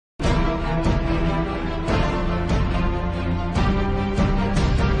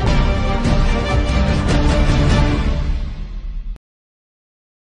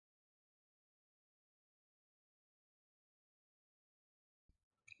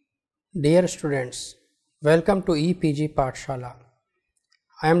Dear students, welcome to EPG Pathshala.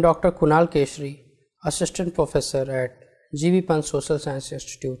 I am Dr. Kunal Keshri, Assistant Professor at G.V. Pant Social Science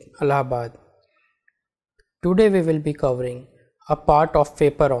Institute, Allahabad. Today we will be covering a part of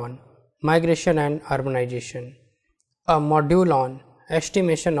paper on migration and urbanization, a module on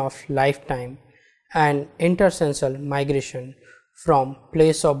estimation of lifetime and intercensal migration from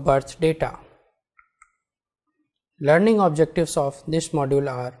place of birth data. Learning objectives of this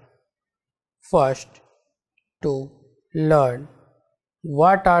module are: first, to learn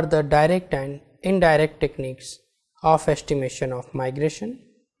what are the direct and indirect techniques of estimation of migration,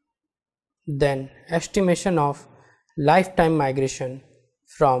 then estimation of lifetime migration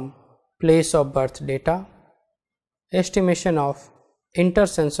from place of birth data, estimation of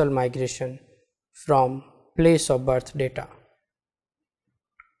intercensal migration from place of birth data.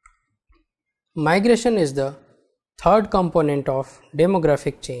 Migration is the third component of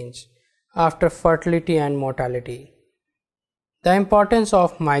demographic change after fertility and mortality. The importance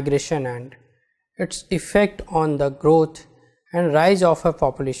of migration and its effect on the growth and rise of a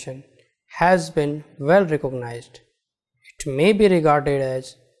population has been well recognized. It may be regarded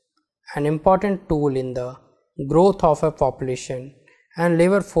as an important tool in the growth of a population and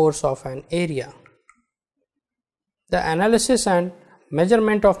labor force of an area. The analysis and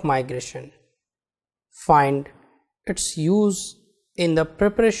measurement of migration find its use in the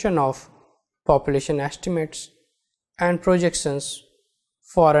preparation of population estimates and projections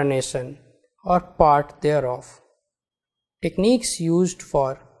for a nation or part thereof. Techniques used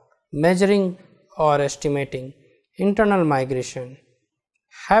for measuring or estimating internal migration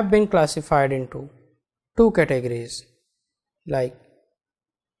have been classified into two categories, like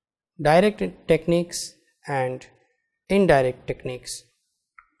direct techniques and indirect techniques.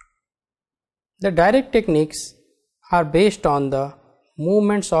 The direct techniques are based on the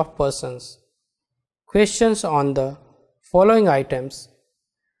movements of persons. Questions on the following items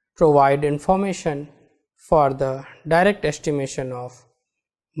provide information for the direct estimation of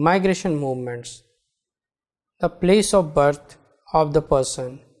migration movements: the place of birth of the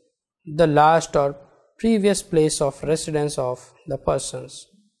person, the last or previous place of residence of the persons,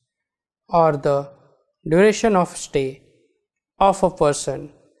 or the duration of stay of a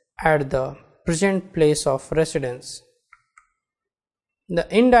person at the present place of residence. The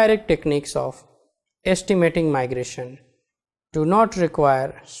indirect techniques of estimating migration do not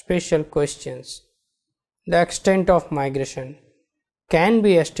require special questions. The extent of migration can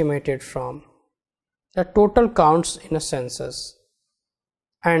be estimated from the total counts in a census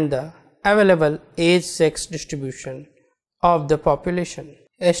and the available age-sex distribution of the population.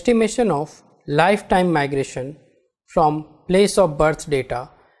 Estimation of lifetime migration from place of birth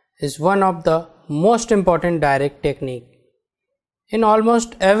data is one of the most important direct techniques. In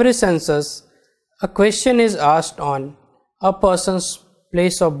almost every census, a question is asked on a person's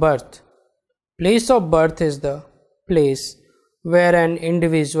place of birth. Place of birth is the place where an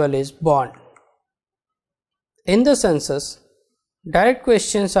individual is born. In the census, direct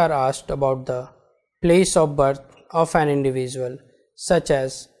questions are asked about the place of birth of an individual, such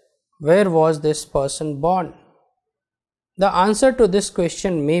as where was this person born? The answer to this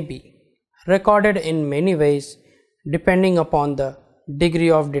question may be recorded in many ways depending upon the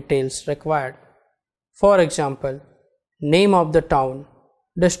degree of details required. For example, name of the town,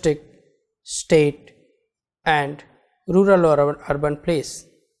 district, state, and rural or urban place.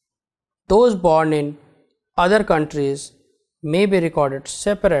 Those born in other countries may be recorded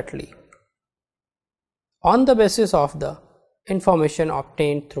separately. On the basis of the information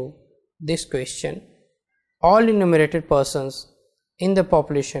obtained through this question, all enumerated persons in the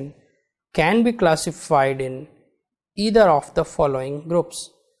population can be classified in either of the following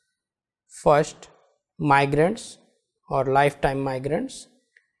groups. First, migrants or lifetime migrants,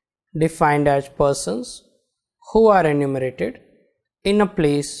 defined as persons who are enumerated in a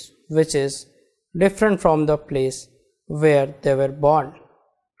place which is different from the place where they were born.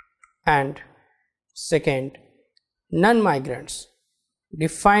 And second, non-migrants,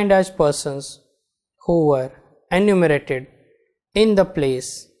 defined as persons who were enumerated in the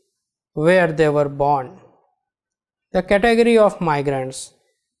place where they were born. The category of migrants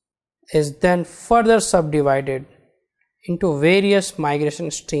is then further subdivided into various migration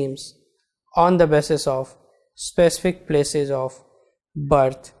streams on the basis of specific places of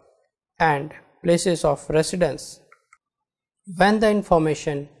birth and places of residence. When the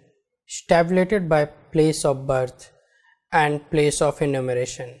information is tabulated by place of birth and place of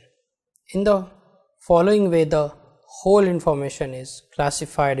enumeration, in the following way the whole information is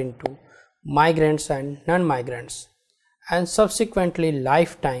classified into migrants and non-migrants, and subsequently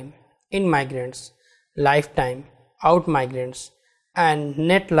lifetime in migrants, lifetime out migrants, and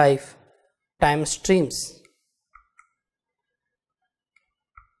net lifetime streams.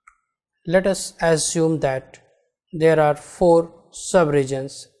 Let us assume that there are 4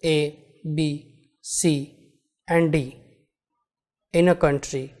 subregions A, B, C, and D in a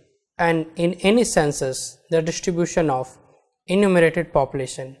country, and in any census the distribution of enumerated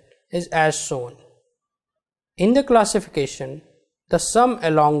population is as shown. In the classification, the sum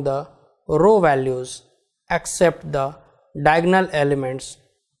along the row values except the diagonal elements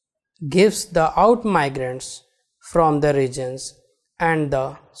gives the out migrants from the regions, and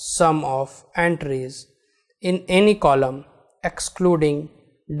the sum of entries in any column excluding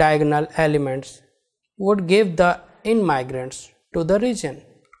diagonal elements would give the in migrants to the region.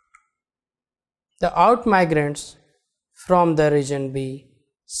 The out migrants from the region B,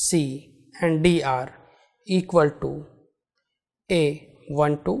 C, and D are equal to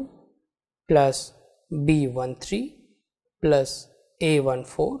A12 plus B13 plus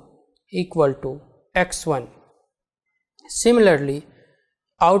A14 equal to X1. Similarly,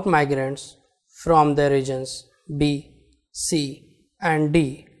 out migrants from the regions B, C, and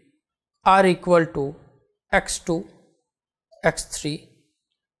D are equal to X2, X3,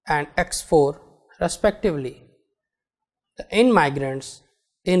 and X4 respectively. The in migrants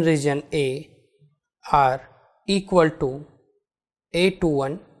in region A are equal to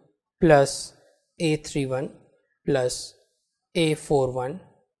A21 plus A31 plus A41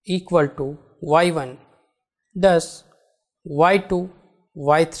 equal to Y1. Thus, Y2,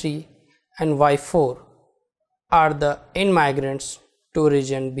 Y3, and Y4 are the in migrants to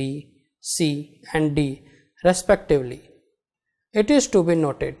region B, C, and D respectively. It is to be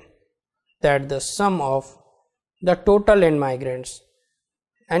noted that the sum of the total in migrants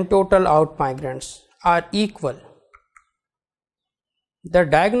and total out migrants are equal. The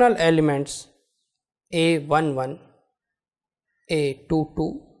diagonal elements A11,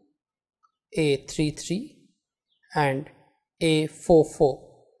 A22, A33, and A44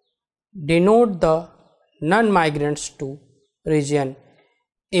 denote the non-migrants to region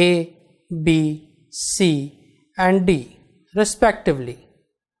A, B, C, and D respectively,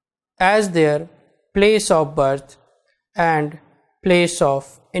 as their place of birth and place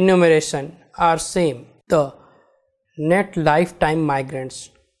of enumeration are same. The net lifetime migrants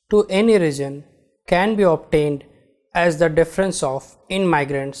to any region can be obtained as the difference of in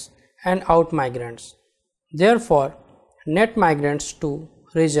migrants and out migrants. Therefore, net migrants to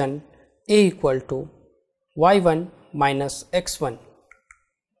region A equal to Y1 minus X1.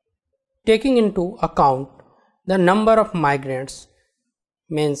 Taking into account the number of migrants,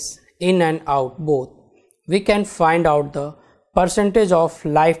 means in and out both, we can find out the percentage of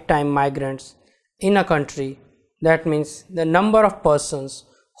lifetime migrants in a country. That means the number of persons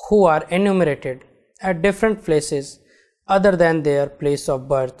who are enumerated at different places other than their place of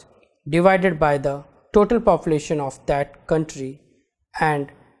birth divided by the total population of that country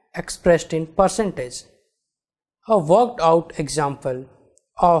and expressed in percentage. A worked out example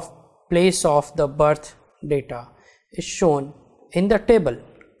of place of the birth data is shown in the table.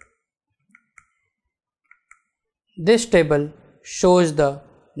 This table shows the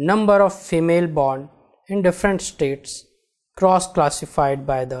number of female born in different states cross-classified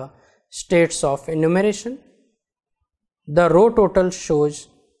by the states of enumeration. The row total shows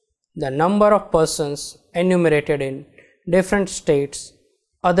the number of persons enumerated in different states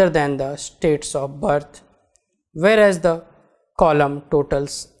other than the states of birth, whereas the column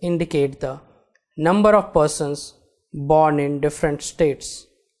totals indicate the number of persons born in different states.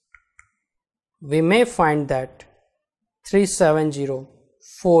 We may find that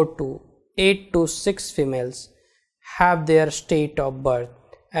 37042,826 females have their state of birth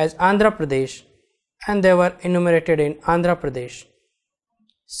as Andhra Pradesh and they were enumerated in Andhra Pradesh.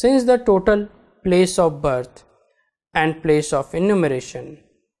 Since the total place of birth and place of enumeration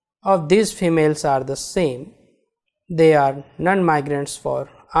of these females are the same, they are non-migrants for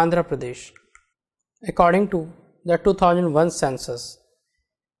Andhra Pradesh. According to the 2001 census,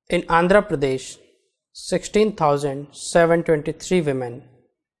 in Andhra Pradesh, 16,723 women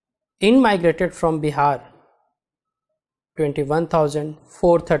in-migrated from Bihar,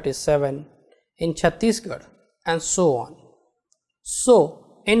 21,437 in Chhattisgarh, and so on.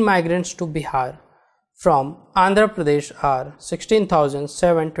 So, in-migrants to Bihar from Andhra Pradesh are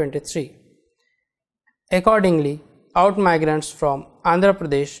 16,723. Accordingly, out-migrants from Andhra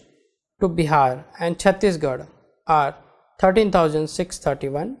Pradesh to Bihar and Chhattisgarh are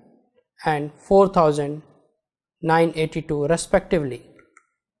 13,631 and 4,982 respectively.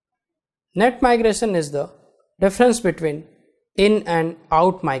 Net migration is the difference between in and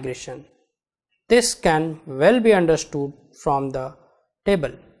out migration. This can well be understood from the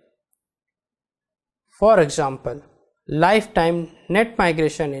table. For example, lifetime net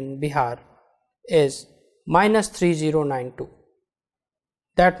migration in Bihar is -3092.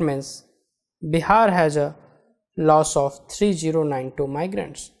 That means Bihar has a loss of 3092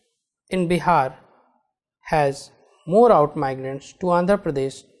 migrants. In Bihar has more out migrants to Andhra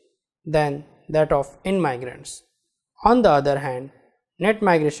Pradesh than that of in migrants. On the other hand, net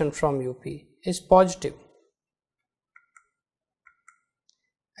migration from UP is positive.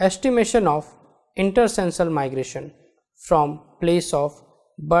 Estimation of intercensal migration from place of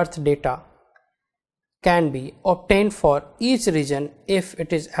birth data can be obtained for each region if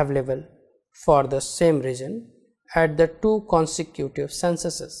it is available for the same region at the two consecutive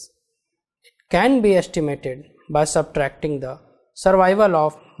censuses. It can be estimated by subtracting the survival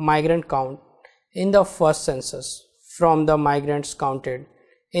of migrant count in the first census from the migrants counted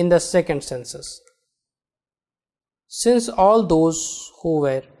in the second census. Since all those who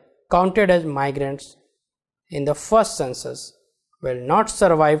were counted as migrants in the first census will not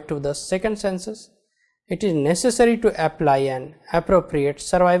survive to the second census, it is necessary to apply an appropriate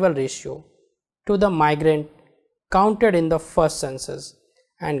survival ratio to the migrant counted in the first census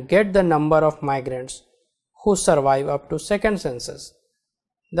and get the number of migrants who survive up to second census.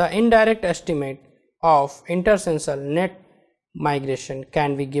 The indirect estimate of intercensal net migration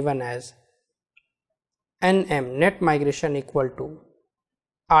can be given as NM net migration equal to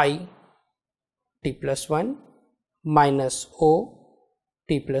I t plus 1 minus O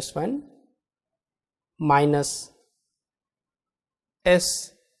t plus 1 minus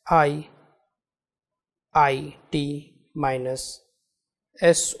S I t minus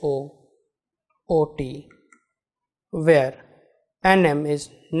S O t, where NM is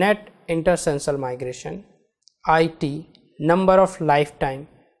net intercensal migration, IT number of lifetime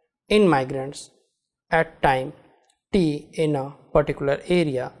in migrants at time t in a particular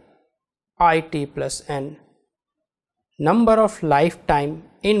area, IT plus N number of lifetime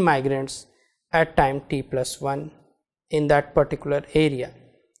in migrants at time t plus 1 in that particular area,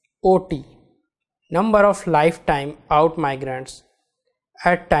 OT number of lifetime out migrants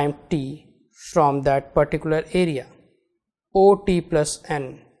at time t from that particular area, OT plus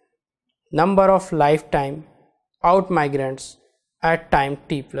N number of lifetime out migrants at time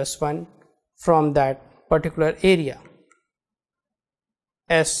t plus 1 from that particular area.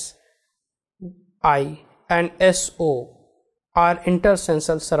 S, I and SO are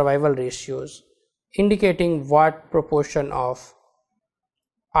intercensal survival ratios indicating what proportion of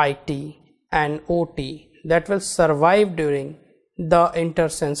IT and OT that will survive during the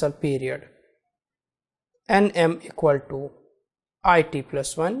intercensal period. NM equal to IT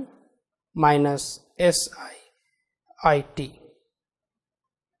plus 1 minus SI IT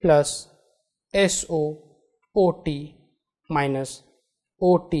plus SO OT minus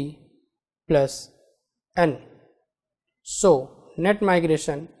OT plus N. So net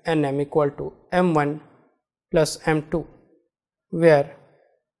migration NM equal to M1 plus M2, where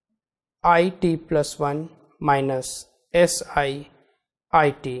IT plus 1 minus SI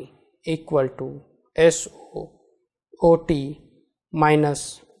IT equal to SO OT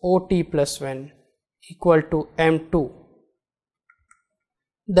minus OT plus 1 equal to M2.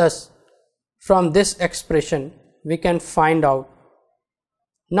 Thus, from this expression we can find out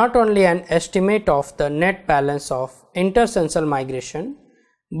not only an estimate of the net balance of intercensal migration,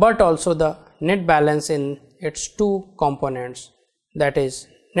 but also the net balance in its two components, that is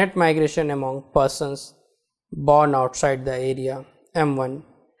net migration among persons born outside the area M1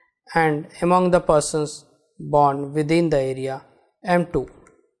 and among the persons born within the area M2.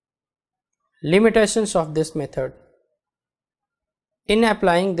 Limitations of this method. In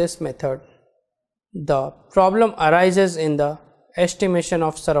applying this method, the problem arises in the estimation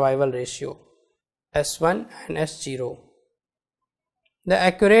of survival ratio S1 and S0. The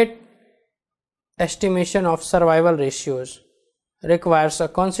accurate estimation of survival ratios requires a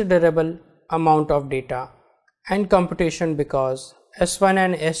considerable amount of data and computation because S1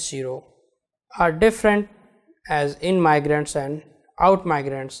 and S0 are different as in migrants and out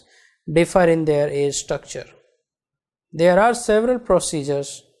migrants differ in their age structure. There are several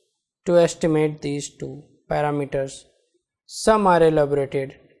procedures to estimate these two parameters. Some are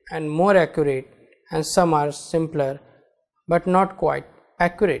elaborated and more accurate, and some are simpler but not quite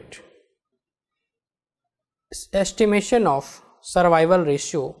accurate. Estimation of survival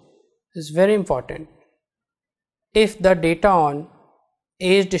ratio is very important. If the data on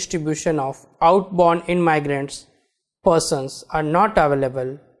age distribution of outborn in migrants persons are not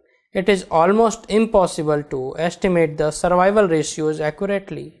available, it is almost impossible to estimate the survival ratios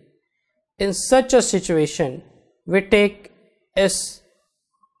accurately. In such a situation, we take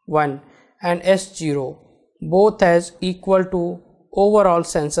S1 and S0 both as equal to overall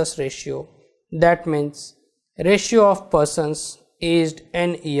census ratio. That means ratio of persons aged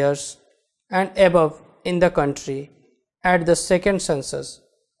n years and above in the country at the second census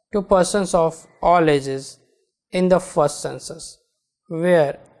to persons of all ages in the first census,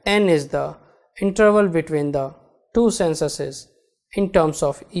 where n is the interval between the two censuses in terms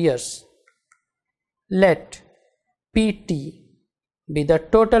of years. Let Pt be the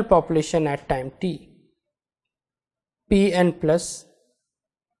total population at time t, Pn plus,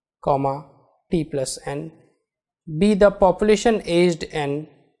 t plus n be the population aged n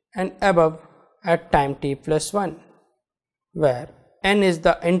and above at time t plus 1, where n is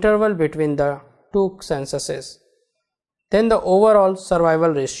the interval between the two censuses. Then the overall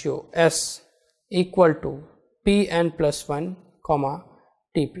survival ratio S equal to Pn plus 1,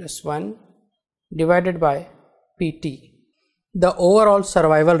 t plus 1 divided by Pt. The overall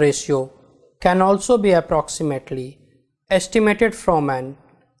survival ratio can also be approximately estimated from an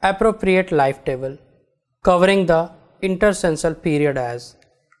appropriate life table covering the intercensal period as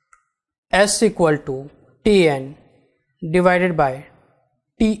S equal to Tn divided by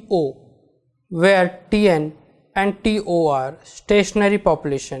To, where Tn and To are stationary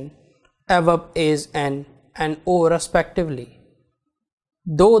population above age n and O respectively.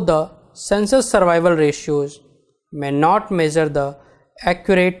 Though the census survival ratios may not measure the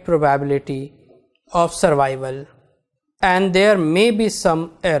accurate probability of survival, and there may be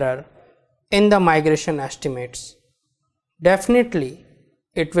some error in the migration estimates, definitely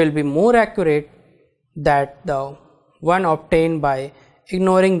it will be more accurate than the one obtained by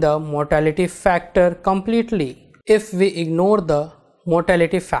ignoring the mortality factor completely. If we ignore the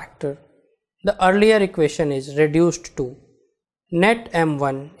mortality factor, the earlier equation is reduced to net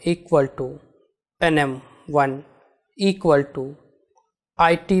M1 equal to NM1 equal to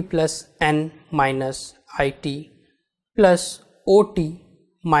IT plus N minus IT plus OT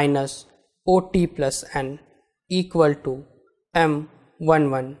minus OT plus N equal to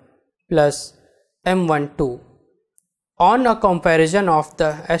M11 plus M12. On a comparison of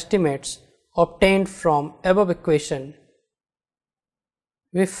the estimates obtained from above equation,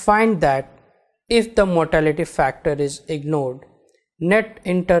 we find that if the mortality factor is ignored, net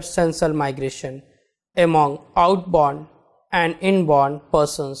intercensal migration among outbound and inbound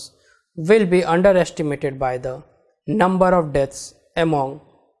persons will be underestimated by the number of deaths among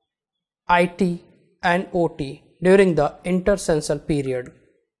IT and OT during the intercensal period.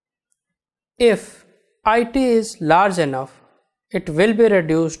 If IT is large enough, it will be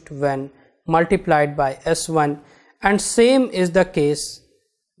reduced when multiplied by S1, and same is the case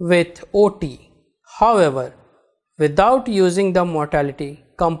with OT. However, without using the mortality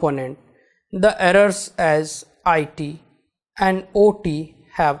component, the errors as IT and OT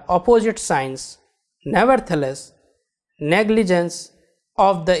have opposite signs. Nevertheless, negligence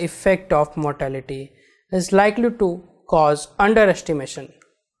of the effect of mortality is likely to cause underestimation.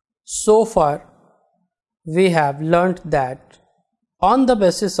 So far, we have learnt that on the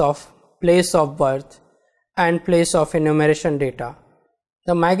basis of place of birth and place of enumeration data,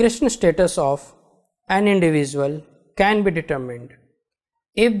 the migration status of an individual can be determined.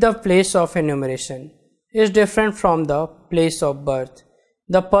 If the place of enumeration is different from the place of birth,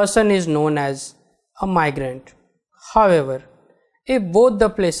 the person is known as a migrant. However, if both the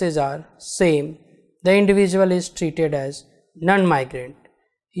places are same, the individual is treated as non-migrant.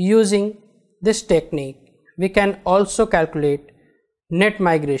 Using this technique, we can also calculate net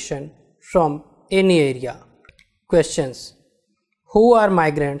migration from any area. Questions: who are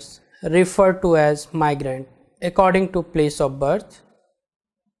migrants referred to as migrant according to place of birth?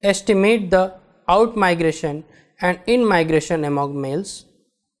 Estimate the out-migration and in-migration among males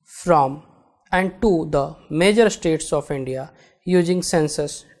from and to the major states of India using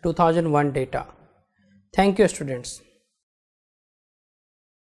census 2001 data. Thank you, students.